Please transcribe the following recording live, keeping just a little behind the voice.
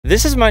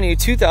This is my new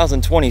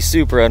 2020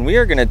 Supra, and we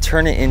are gonna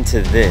turn it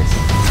into this.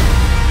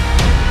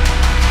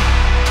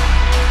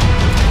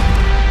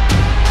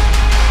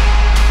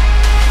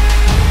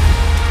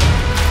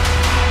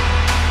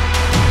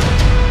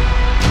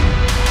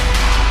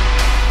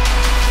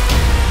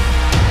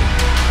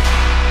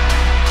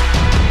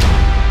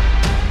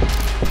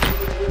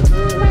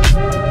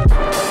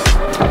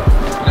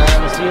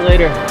 We'll see you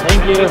later.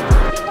 Thank you.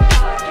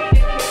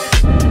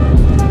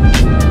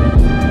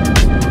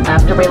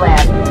 After we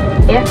land,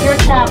 if your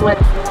tablet...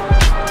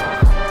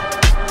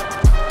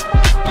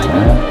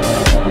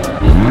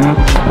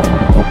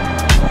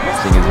 This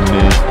thing is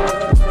mid.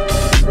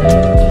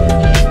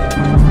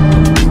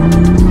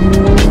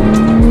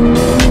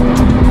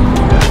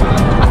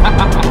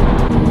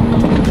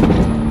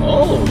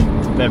 Oh,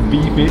 That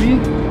B50?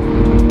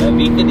 that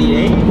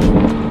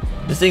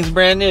B58? This thing's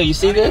brand new. You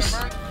see this?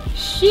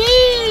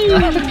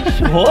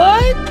 Sheesh.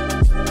 What?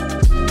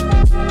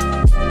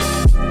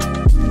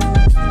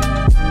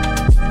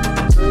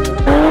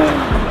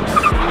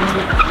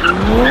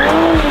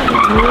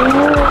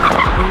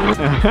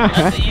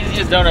 That's the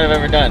easiest donut I've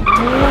ever done.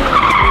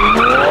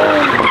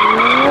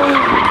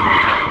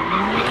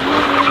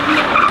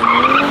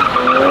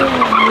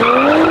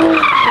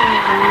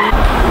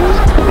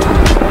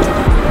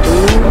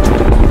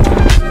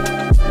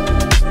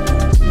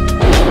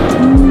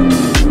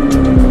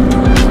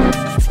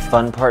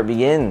 Fun part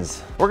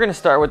begins. We're gonna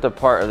start with the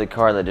part of the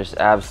car that just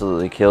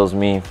absolutely kills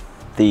me.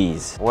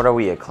 These. What are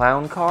we, a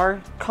clown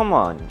car? Come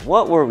on,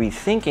 what were we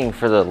thinking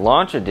for the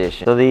launch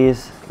edition? So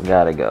these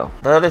gotta go.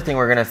 The other thing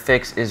we're gonna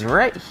fix is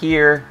right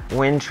here,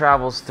 wind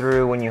travels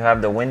through when you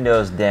have the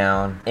windows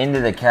down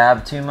into the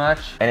cab too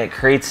much, and it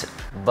creates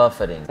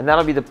buffeting. And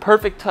that'll be the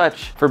perfect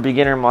touch for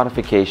beginner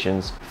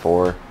modifications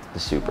for the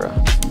Supra.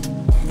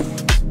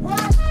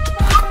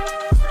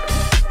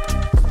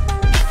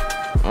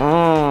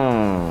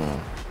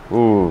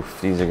 Oof,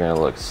 these are gonna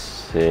look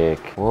sick.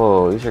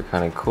 Whoa, these are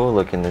kind of cool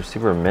looking. They're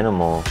super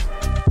minimal.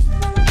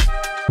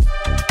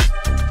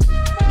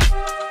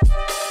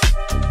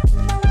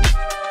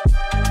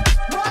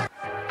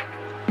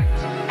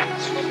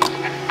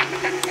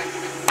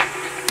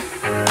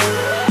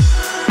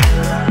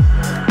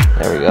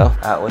 There we go.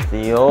 Out with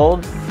the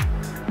old,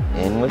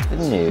 in with the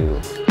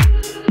new.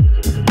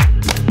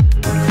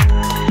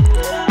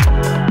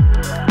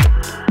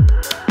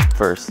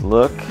 First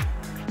look,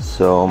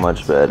 so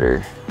much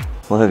better.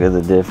 Look at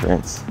the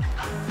difference.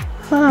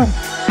 Huh.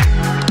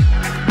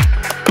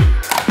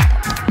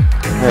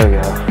 There we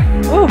go.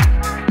 Woo.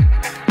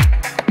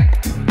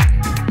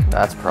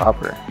 That's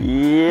proper.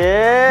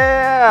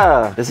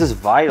 Yeah! This is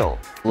vital.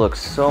 Looks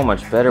so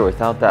much better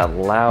without that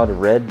loud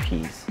red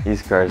piece.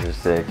 These cars are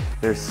sick.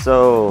 They're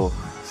so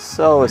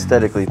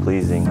aesthetically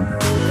pleasing.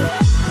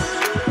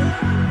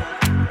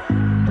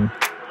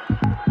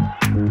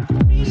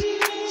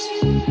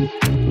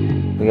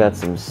 We got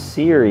some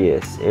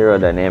serious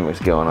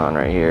aerodynamics going on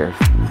right here.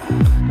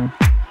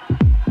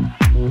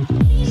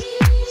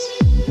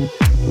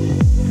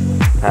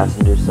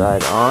 Passenger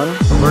side on.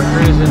 We're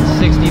cruising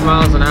 60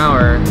 miles an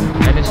hour,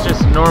 and it's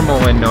just normal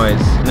wind noise.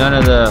 None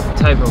of the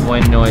type of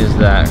wind noise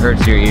that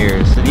hurts your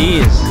ears. So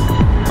these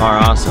are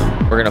awesome.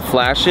 We're gonna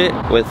flash it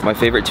with my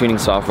favorite tuning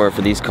software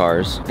for these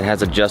cars. It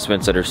has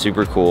adjustments that are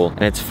super cool,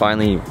 and it's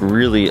finally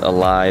really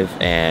alive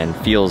and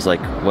feels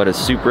like what a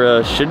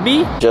Supra should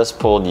be. Just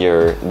pulled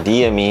your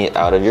DME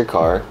out of your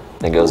car.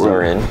 It goes to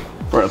Marin.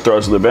 We're gonna throw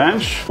it to the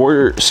bench.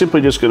 We're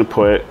simply just gonna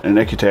put an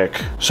Ecotech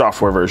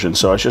software version,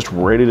 so it's just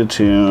ready to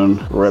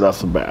tune right off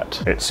the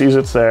bat. It sees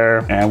it's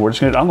there, and we're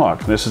just gonna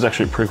unlock. This is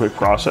actually a pretty quick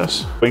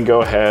process. We can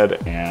go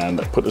ahead and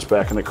put this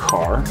back in the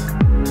car.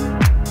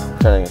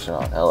 Turning it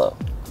on. Hello.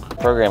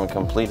 Program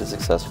complete is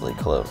successfully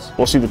closed.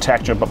 We'll see the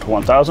tach jump up to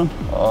 1000.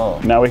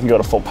 Oh. Now we can go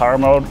to full power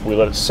mode. We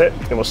let it sit,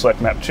 and we'll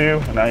select map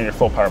 2, and now you're in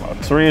full power mode.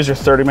 3 is your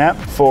 30 map,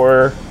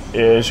 4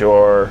 is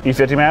your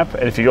E50 map,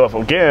 and if you go up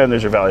again,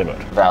 there's your valet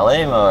mode.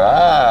 Valet mode,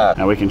 ah.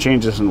 Now we can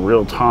change this in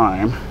real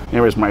time.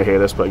 Neighbors might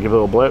hate us, but give it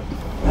a little blip.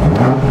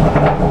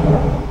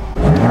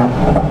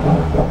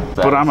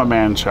 But I'm a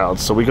man child,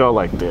 so we go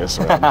like this.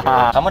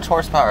 How much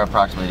horsepower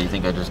approximately do you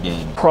think I just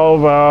gained?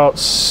 Probably about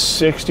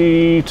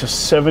 60 to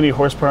 70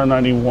 horsepower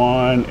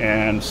 91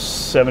 and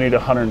 70 to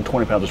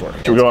 120 pounds of torque.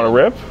 Should we go on a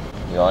rip?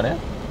 You on it?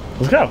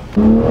 Let's go.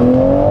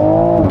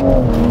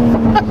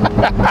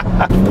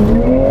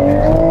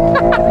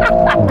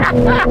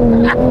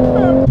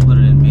 Put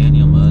it in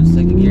manual mode,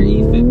 second gear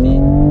E50.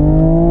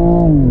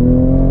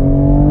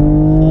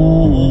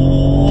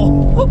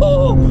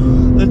 Oh,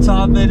 the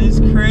top end is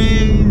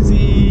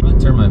crazy. I'm gonna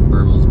turn my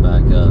burbles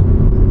back up.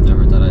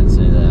 Never thought I'd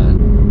say that.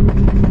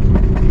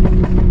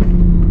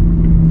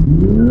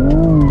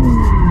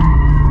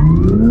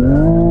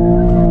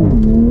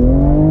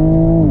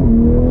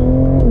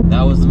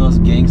 That was the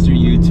most gangster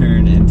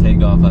U-turn and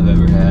takeoff I've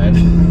ever had.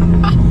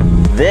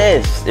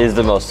 This is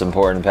the most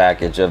important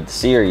package of the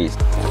series.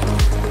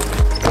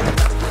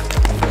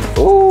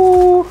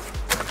 Ooh,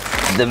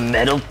 the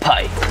metal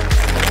pipe.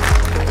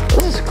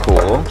 This is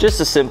cool. Just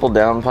a simple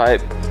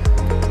downpipe.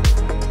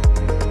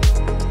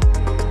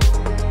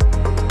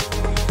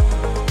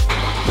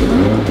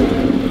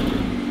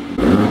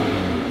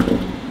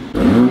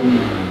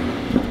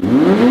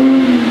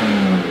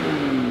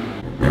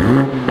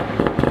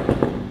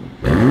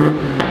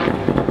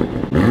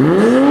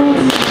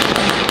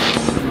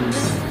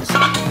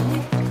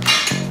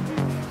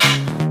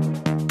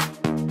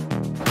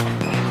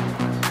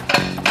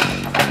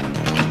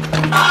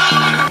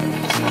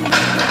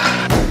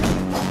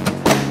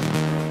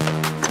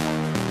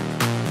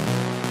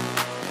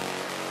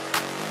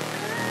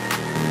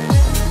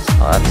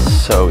 Oh, that's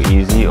so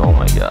easy. Oh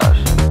my gosh.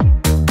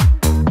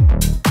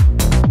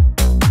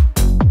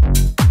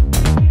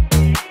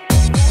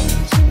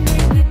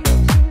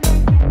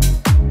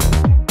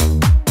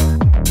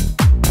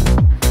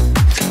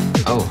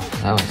 Oh,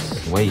 that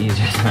was way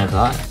easier than I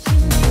thought.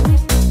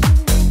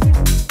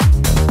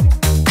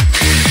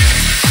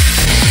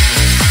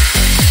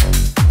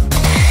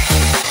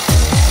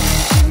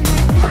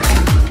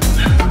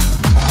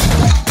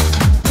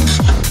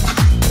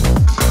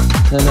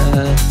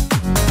 Ta-da.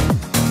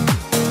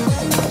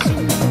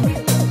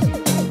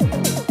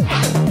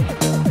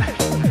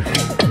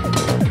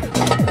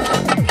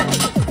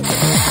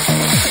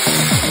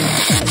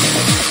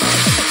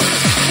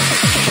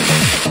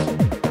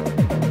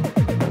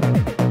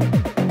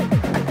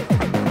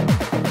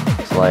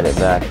 Slide it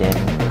back in,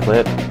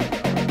 clip.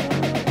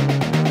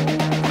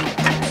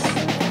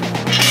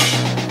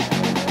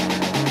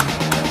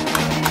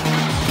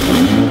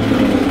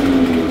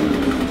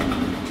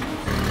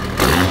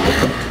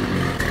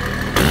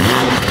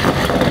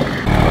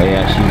 Oh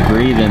yeah, she's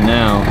breathing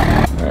now.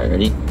 All right,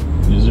 ready?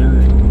 Yes, sir.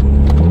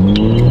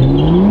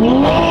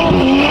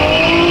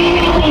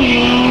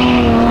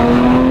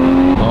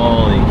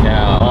 Holy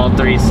cow, all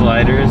 3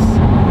 sliders.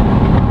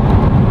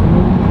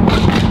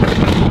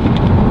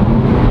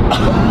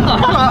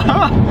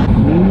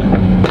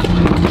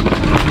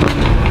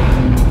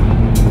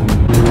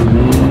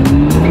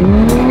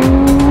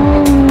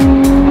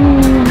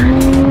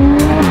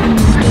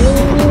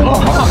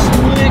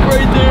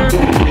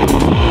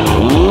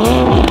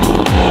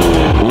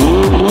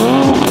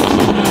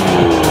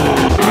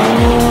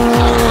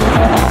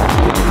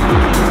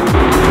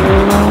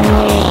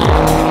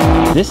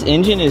 This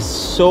engine is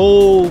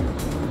so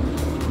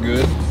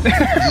good.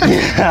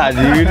 yeah,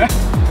 dude.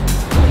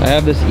 I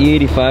have this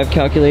E85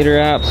 calculator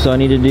app, so I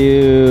need to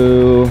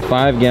do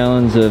 5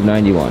 gallons of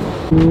 91.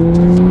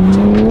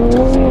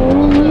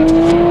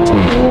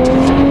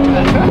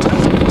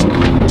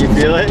 You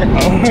feel it?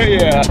 Oh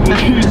yeah.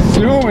 He's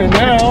zooming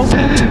now.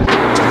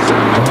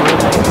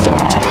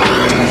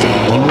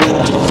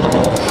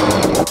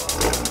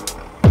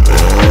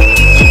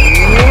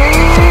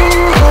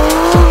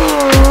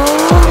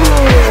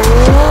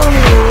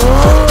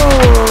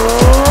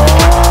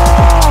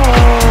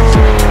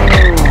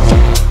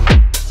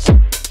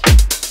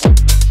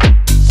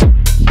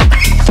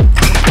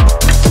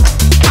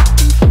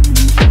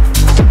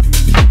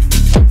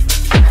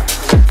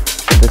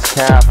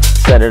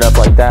 Set it up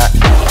like that.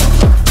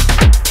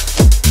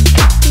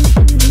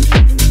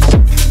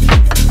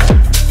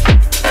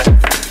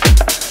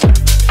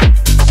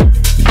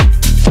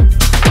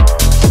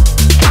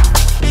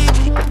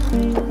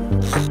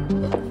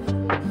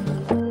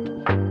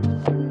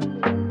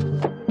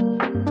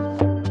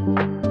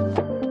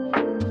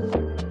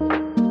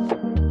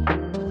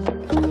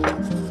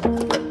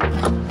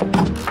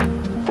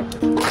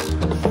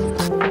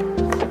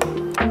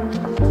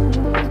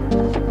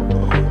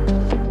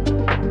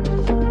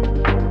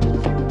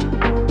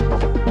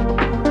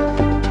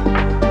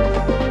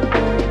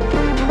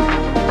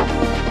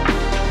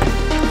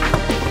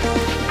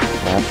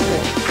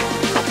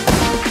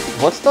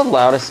 What's the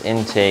loudest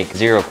intake,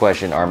 0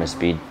 question, Armor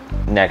Speed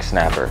neck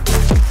snapper?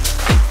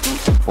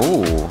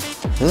 Ooh,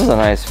 this is a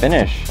nice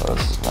finish. Oh,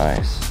 this is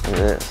nice. Look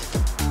at this.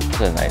 This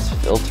is a nice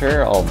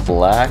filter, all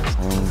black.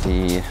 And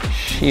the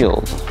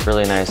shield.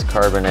 Really nice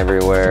carbon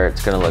everywhere.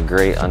 It's gonna look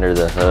great under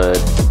the hood.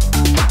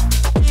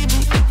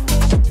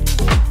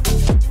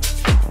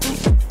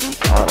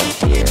 Out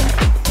of here.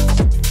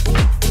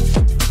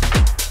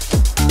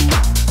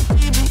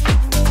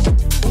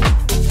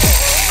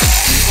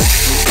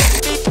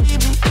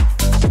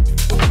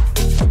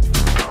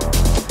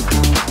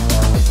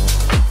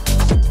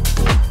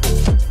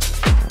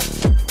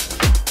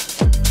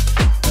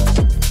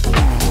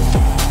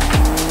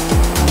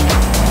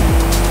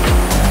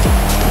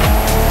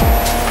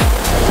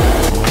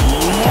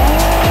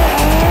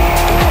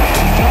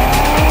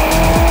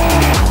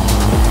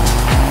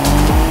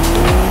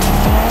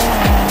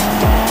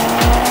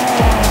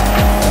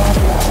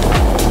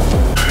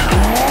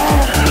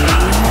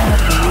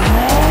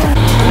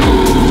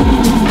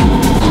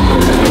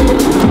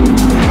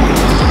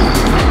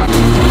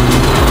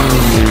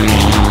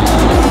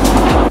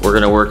 We're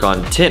gonna work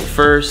on tint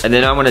first, and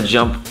then I'm gonna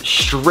jump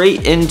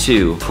straight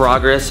into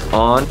progress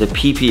on the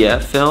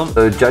PPF film.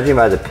 So judging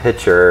by the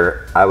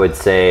picture, I would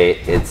say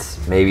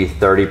it's maybe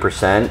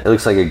 30%. It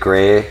looks like a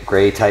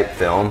gray type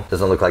film.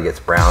 Doesn't look like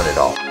it's brown at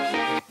all.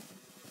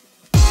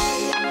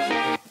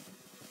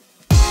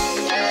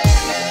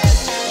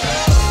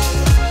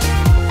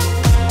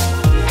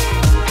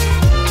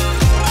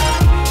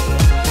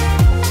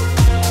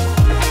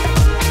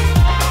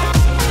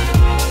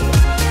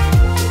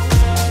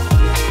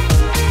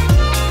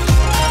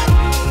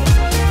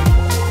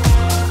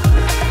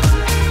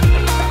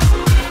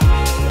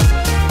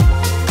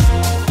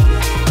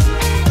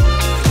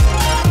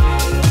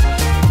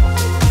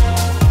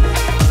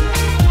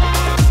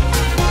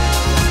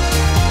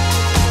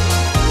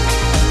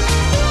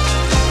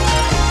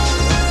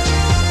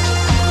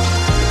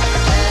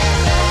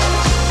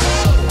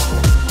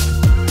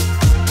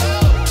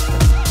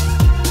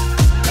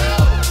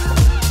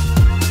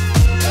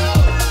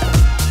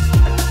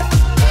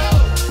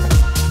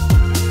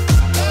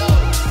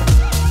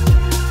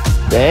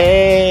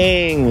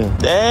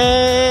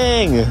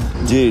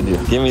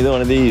 Give me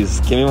one of these.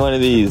 Give me one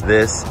of these.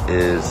 This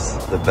is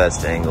the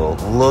best angle.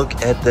 Look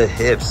at the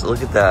hips.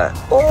 Look at that.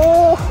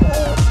 Oh!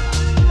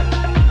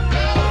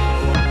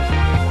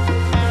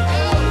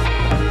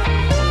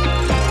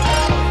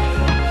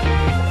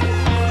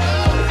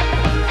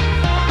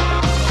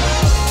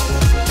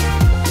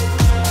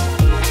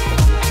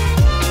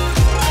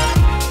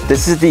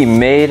 This is the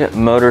Made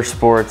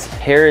Motorsports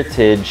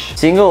Heritage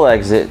single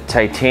exit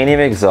titanium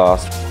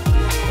exhaust.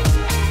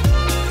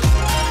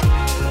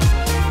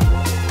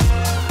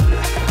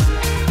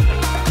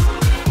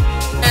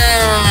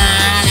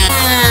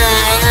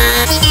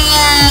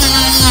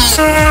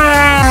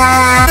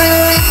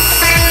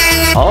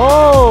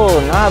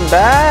 Oh, not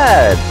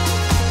bad.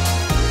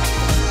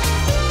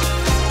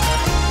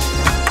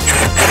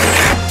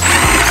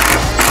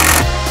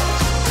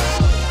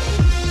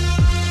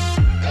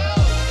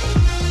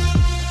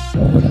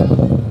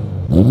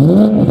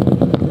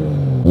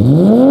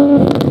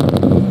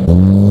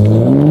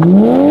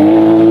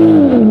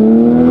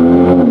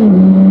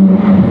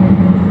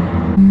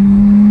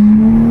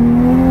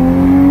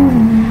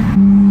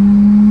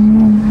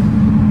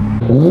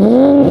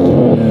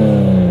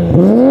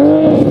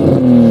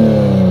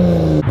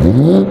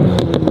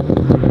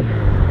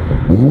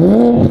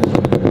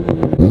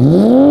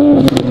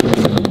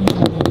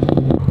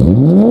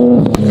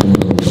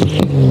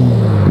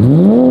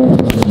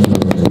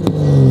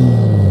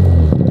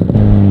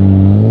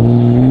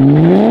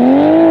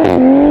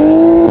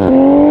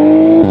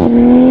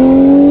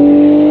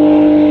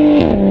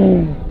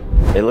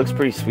 It looks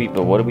pretty sweet,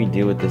 but what do we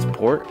do with this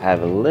port? I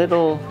have a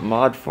little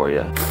mod for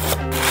you.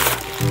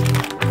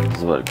 This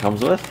is what it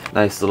comes with.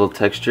 Nice little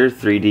texture,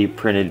 3D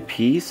printed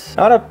piece.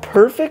 Not a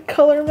perfect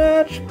color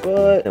match,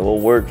 but it will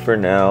work for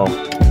now. Does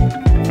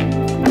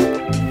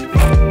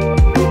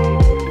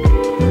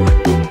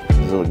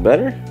it look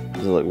better?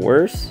 Does it look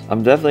worse?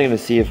 I'm definitely gonna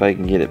see if I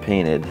can get it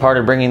painted. Part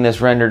of bringing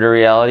this render to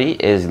reality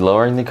is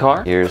lowering the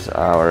car. Here's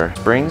our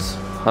springs,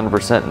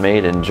 100%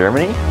 made in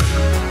Germany.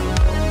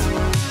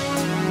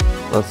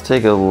 Let's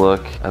take a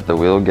look at the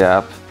wheel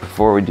gap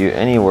before we do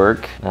any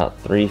work. About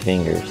 3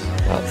 fingers,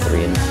 about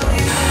 3 in the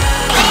front.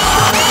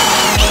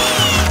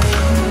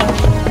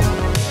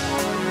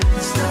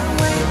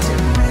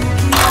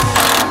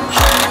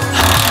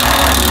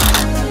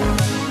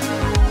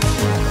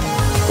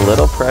 A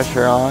little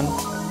pressure on.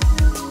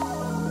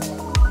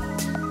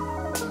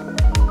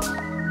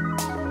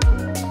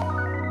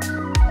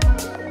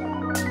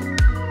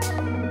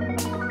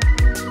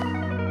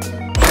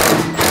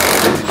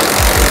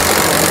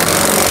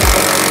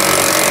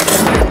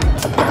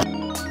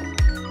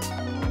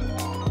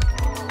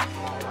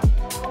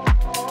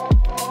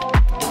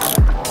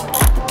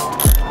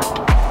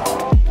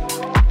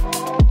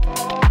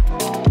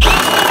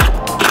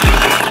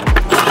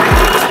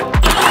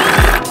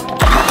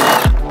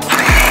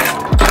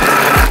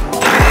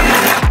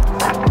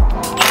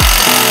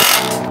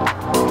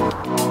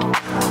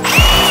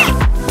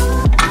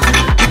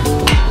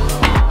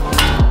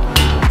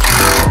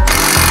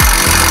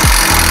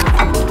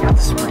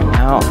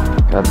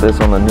 Got this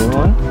on the new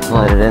one.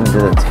 Slide it into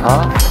the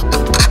top.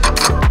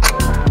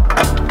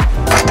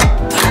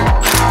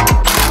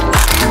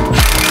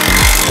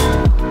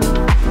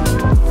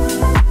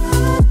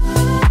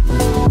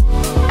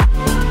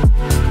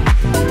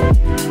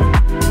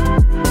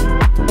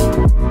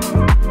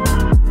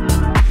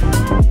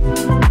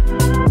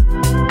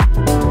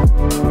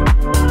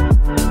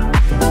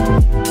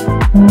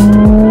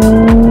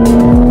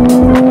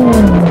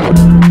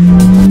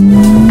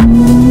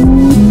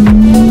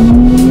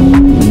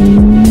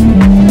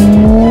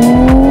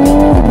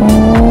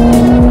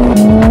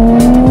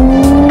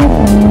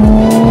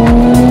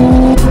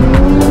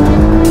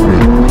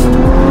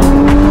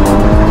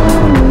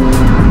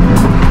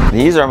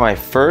 These are my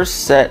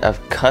first set of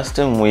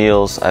custom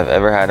wheels I've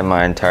ever had in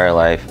my entire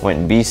life.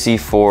 Went BC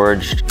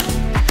forged.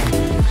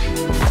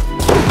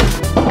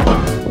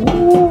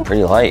 Ooh,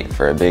 pretty light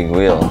for a big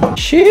wheel.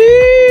 Sheesh!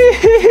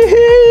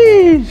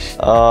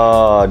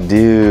 Oh,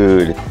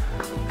 dude.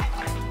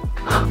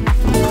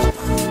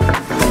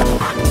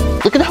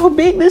 Look at how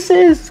big this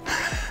is.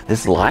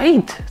 It's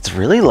light. It's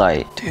really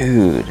light.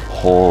 Dude,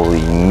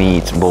 holy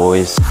meat,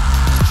 boys.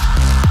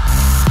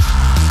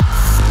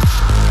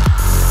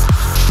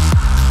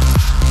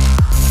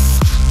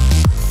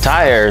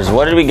 Tires,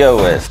 what did we go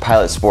with?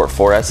 Pilot Sport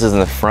 4S's in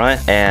the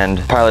front and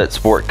Pilot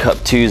Sport Cup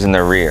 2s in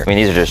the rear. I mean,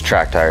 these are just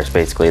track tires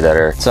basically that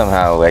are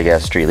somehow, I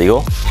guess, street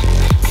legal.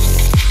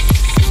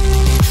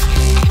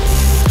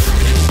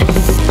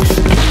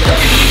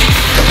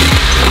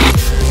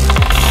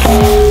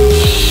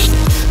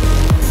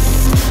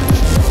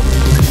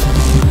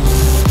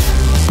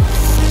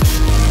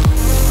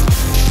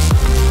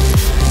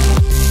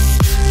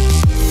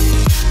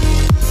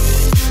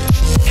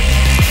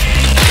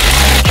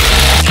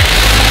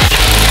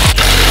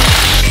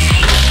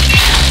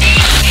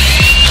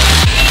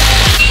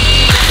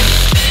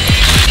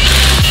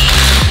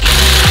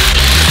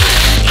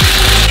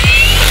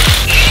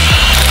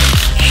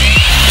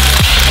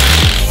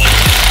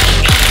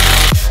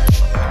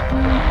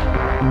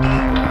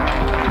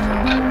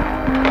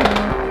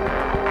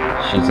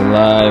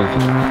 alive.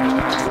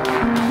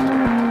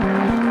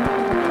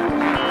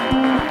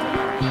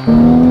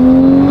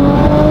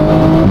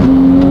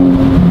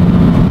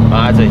 Oh,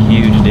 that's a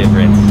huge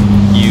difference.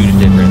 Huge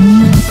difference.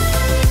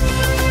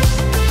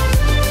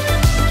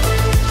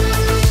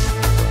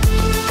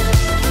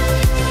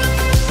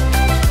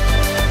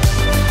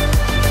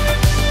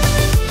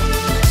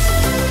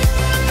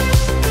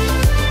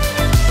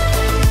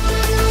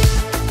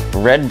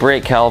 Red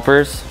brake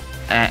calipers,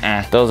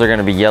 those are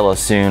gonna be yellow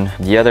soon.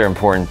 The other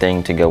important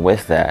thing to go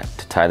with that,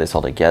 to tie this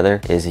all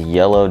together, is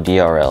yellow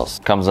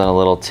DRLs. Comes on a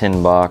little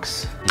tin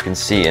box. You can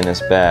see in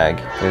this bag,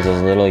 there's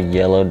those little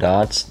yellow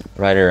dots.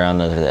 Right around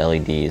those are the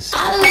LEDs.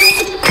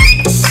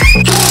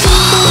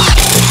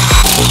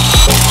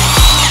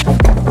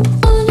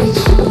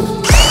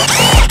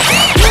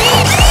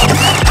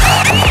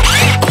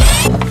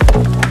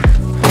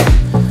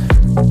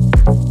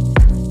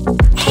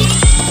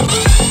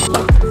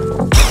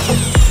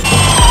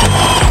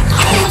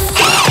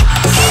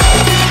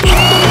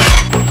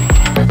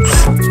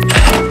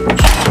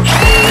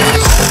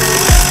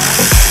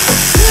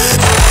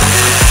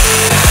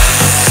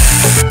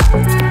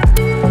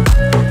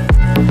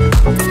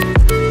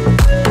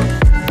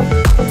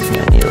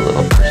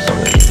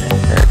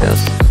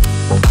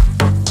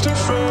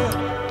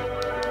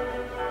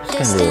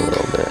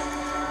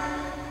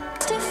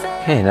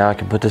 Okay, now I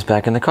can put this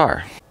back in the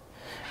car.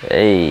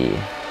 Hey,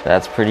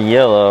 that's pretty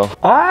yellow.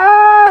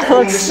 Ah,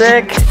 looks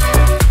sick.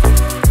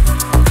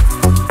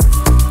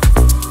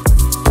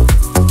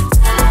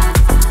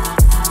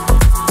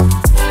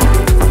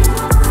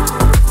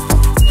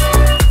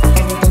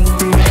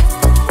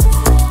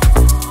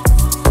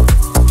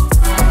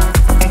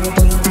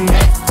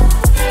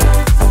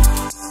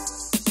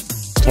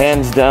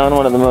 Hands down,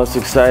 one of the most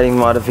exciting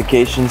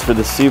modifications for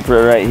the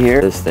Supra right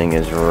here. This thing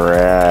is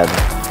rad.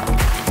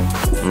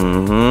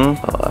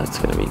 Oh, that's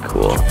gonna be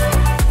cool.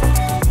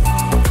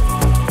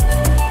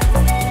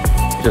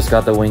 Just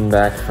got the wing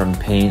back from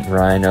paint.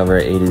 Ryan over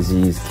at A to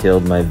Z's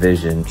killed my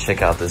vision.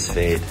 Check out this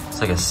fade.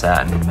 It's like a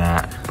satin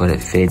matte, but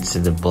it fades to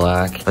the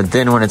black. But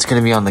then when it's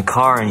gonna be on the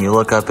car and you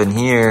look up in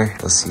here,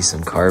 you'll see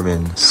some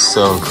carbon.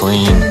 So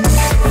clean.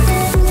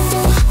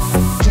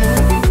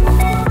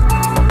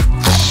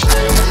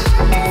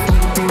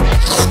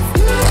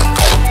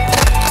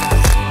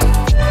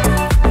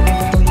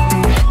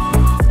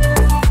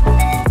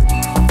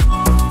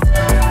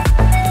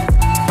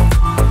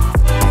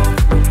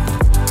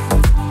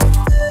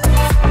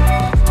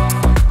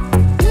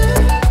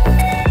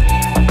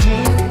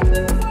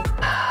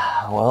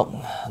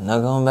 No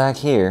going back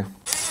here.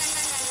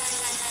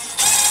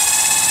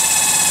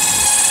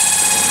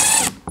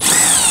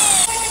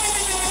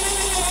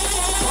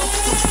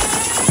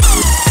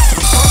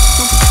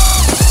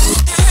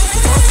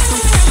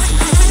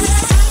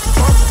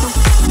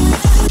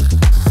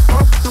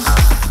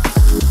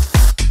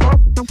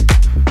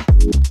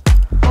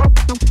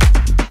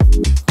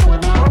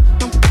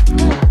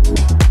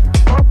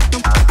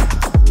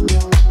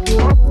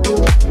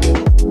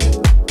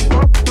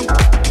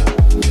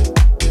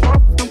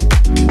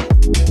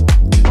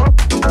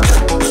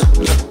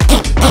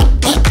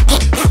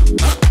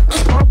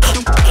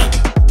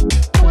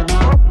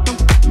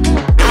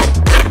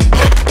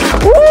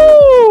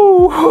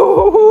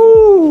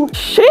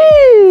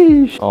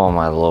 Oh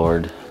my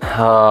lord.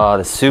 Oh,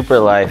 the Supra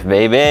life,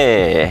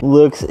 baby.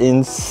 Looks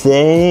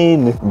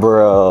insane,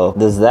 bro.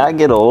 Does that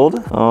get old?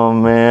 Oh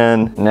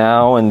man.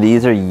 Now when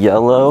these are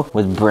yellow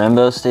with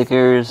Brembo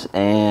stickers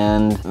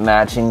and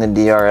matching the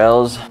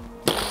DRLs,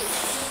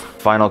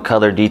 final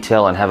color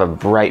detail and have a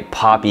bright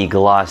poppy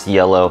gloss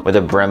yellow with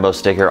a Brembo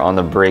sticker on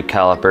the brake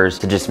calipers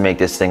to just make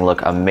this thing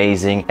look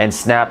amazing and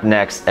snap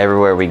necks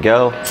everywhere we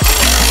go.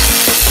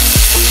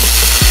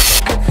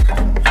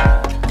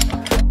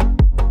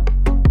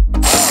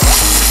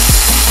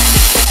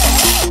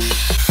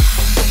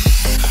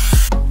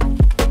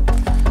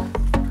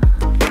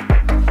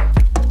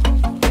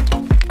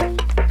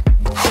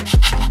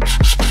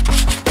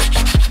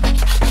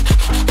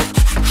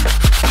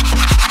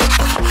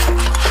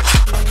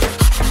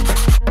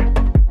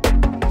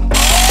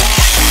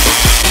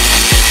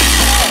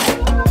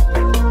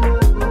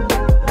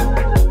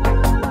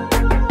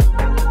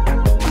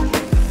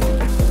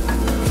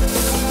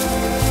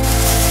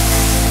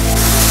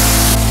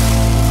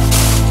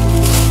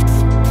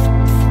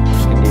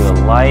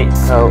 Light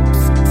coat.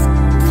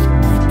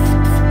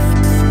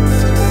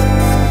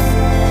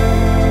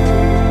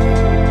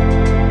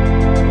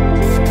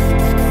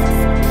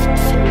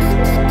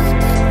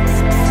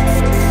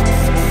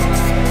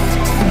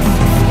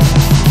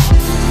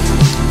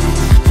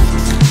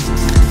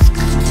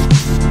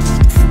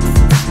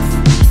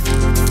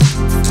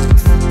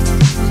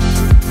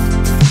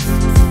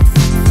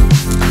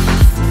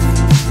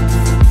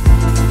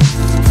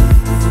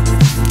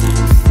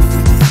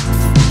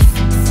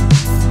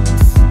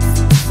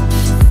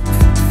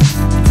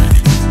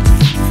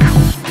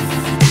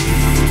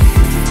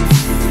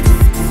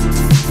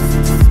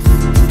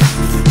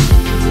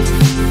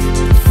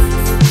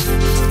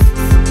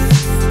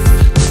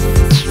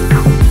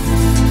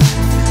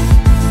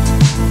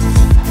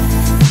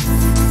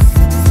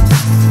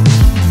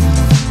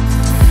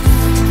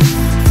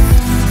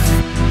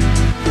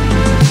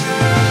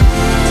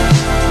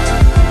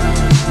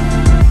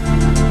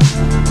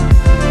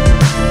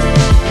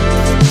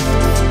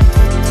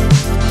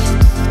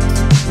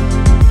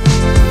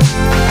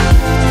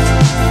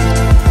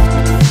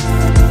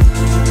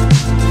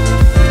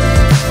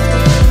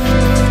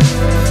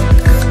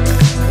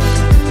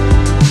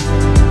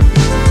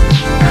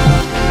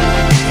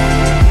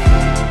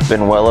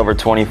 been well over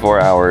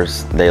 24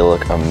 hours. They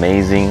look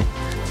amazing.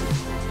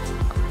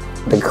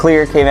 The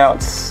clear came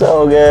out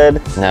so good.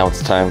 Now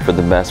it's time for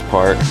the best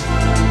part.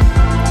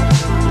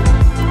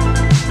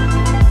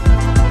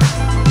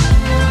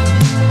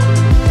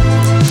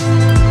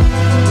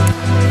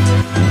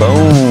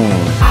 Boom.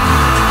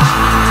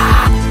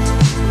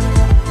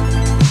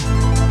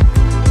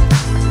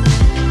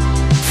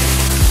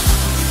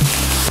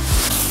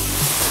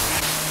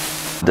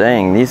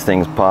 Dang, these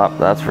things pop,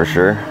 that's for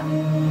sure.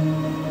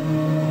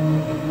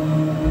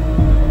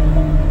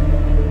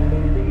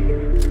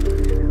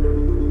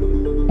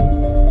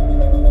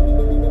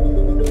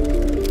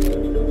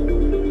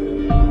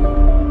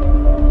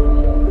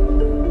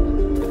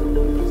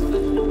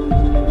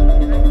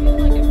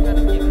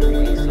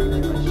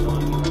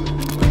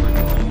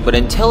 But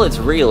until it's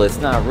real, it's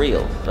not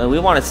real. We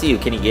want to see you.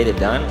 Can you get it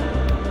done?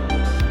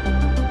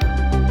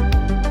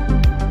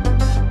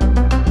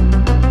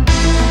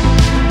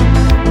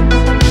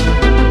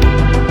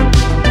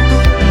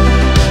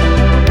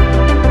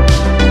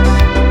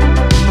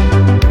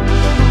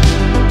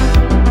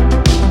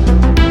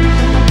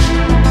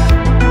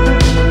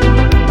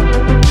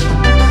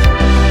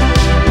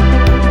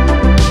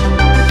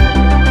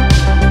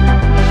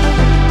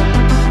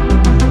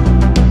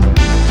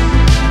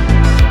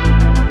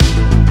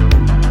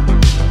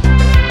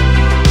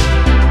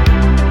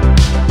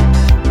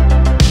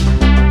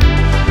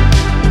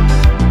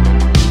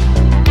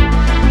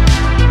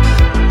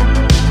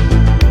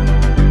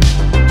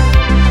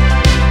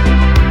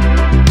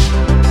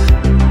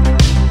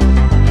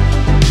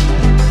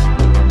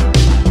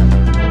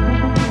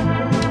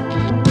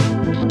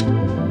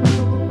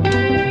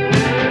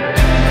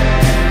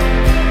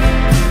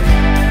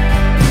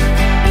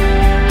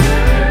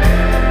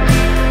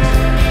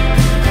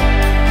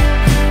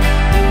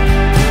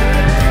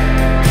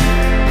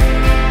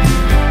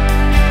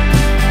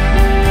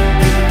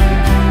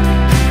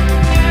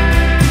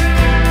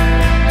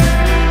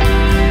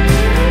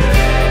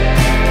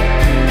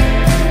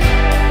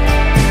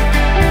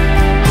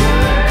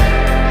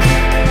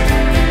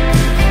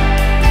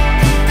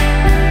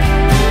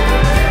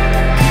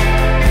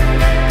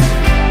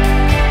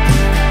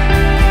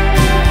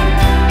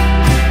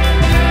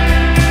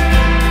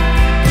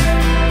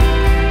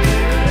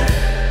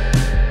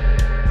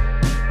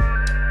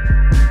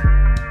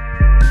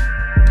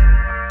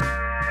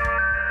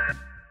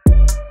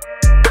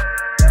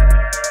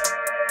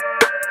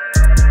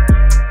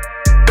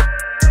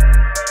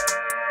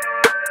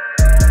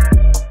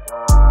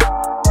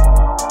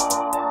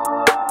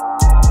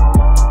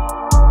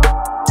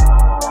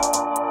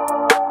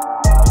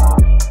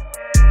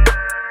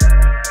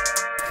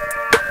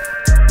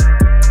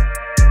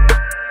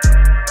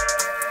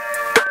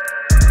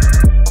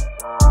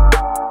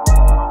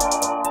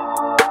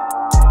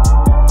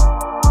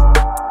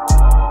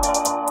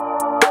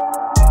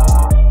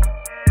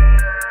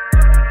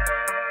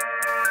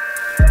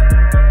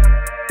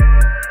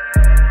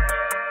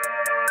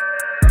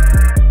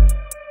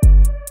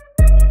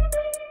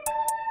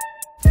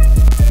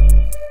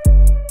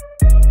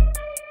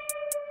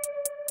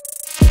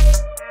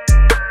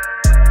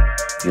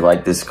 If you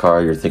like this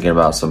car, you're thinking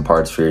about some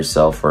parts for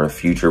yourself for a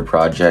future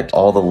project,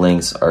 all the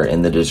links are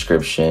in the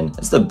description.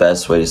 It's the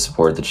best way to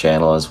support the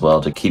channel as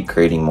well, to keep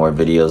creating more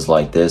videos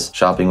like this.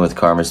 Shopping with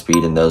Karma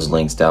Speed and those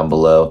links down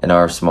below, and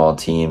our small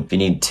team. If you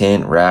need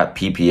tint, wrap,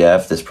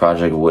 PPF, this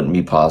project wouldn't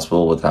be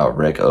possible without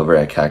Rick over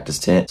at Cactus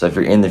Tint. So if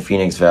you're in the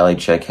Phoenix Valley,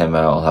 check him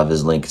out. I'll have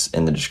his links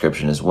in the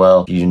description as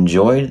well. If you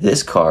enjoyed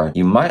this car,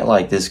 you might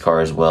like this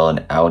car as well,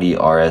 an Audi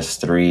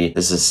RS3.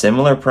 This is a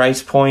similar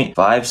price point,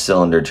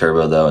 5-cylinder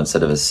turbo though,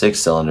 instead of a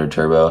 6-cylinder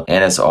turbo,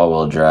 and it's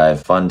all-wheel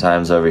drive. Fun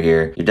times over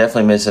here. You're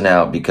definitely missing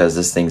out because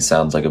this thing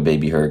sounds like a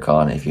baby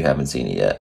Huracan if you haven't seen it yet.